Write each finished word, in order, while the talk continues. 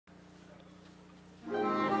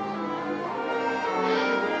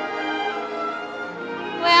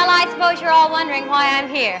suppose you're all wondering why I'm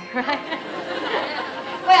here, right?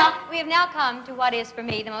 Well, we have now come to what is, for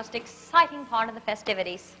me, the most exciting part of the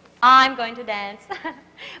festivities. I'm going to dance.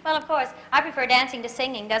 Well, of course, I prefer dancing to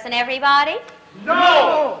singing, doesn't everybody?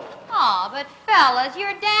 No! Aw, but fellas,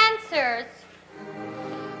 you're dancers.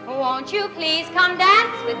 Won't you please come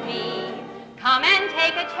dance with me? Come and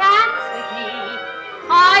take a chance with me.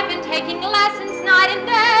 I've been taking lessons night and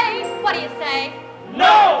day. What do you say?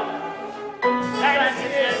 No!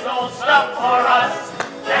 Dancing is old stuff for us.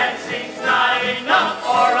 Dancing's not enough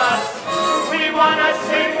for us. We wanna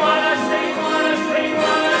sing, wanna sing, wanna sing,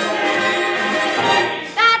 wanna sing.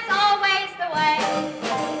 That's always the way.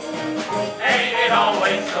 Ain't it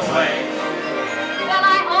always the way? Well,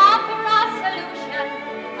 I offer a solution,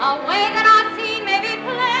 a way that I see may be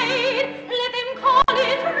played. Let them call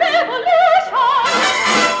it revolution.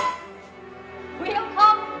 We'll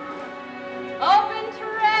come open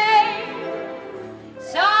trade.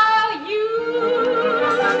 So you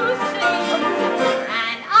sing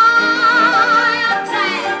and I'll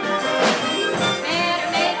dance. Better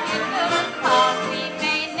make it good, 'cause we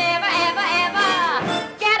may never, ever, ever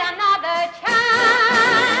get another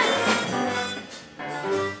chance.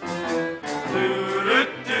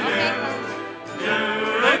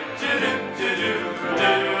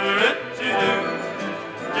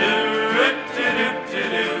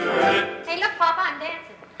 Hey, look, Papa, I'm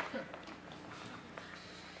dancing.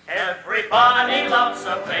 Everybody loves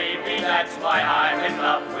a baby, that's why I'm in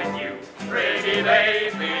love with you. Pretty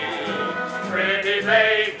baby, pretty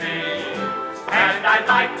baby. And I'd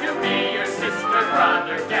like to be your sister,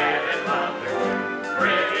 brother, dad, and mother.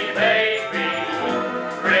 Pretty baby,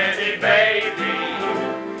 pretty baby.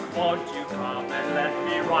 Won't you come and let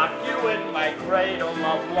me rock you in my cradle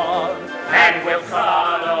of love? And we'll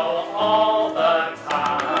cuddle all the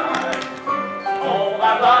time. Oh,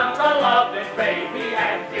 I want a loving baby,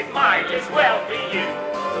 and it might as well be you.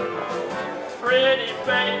 Pretty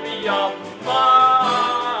baby of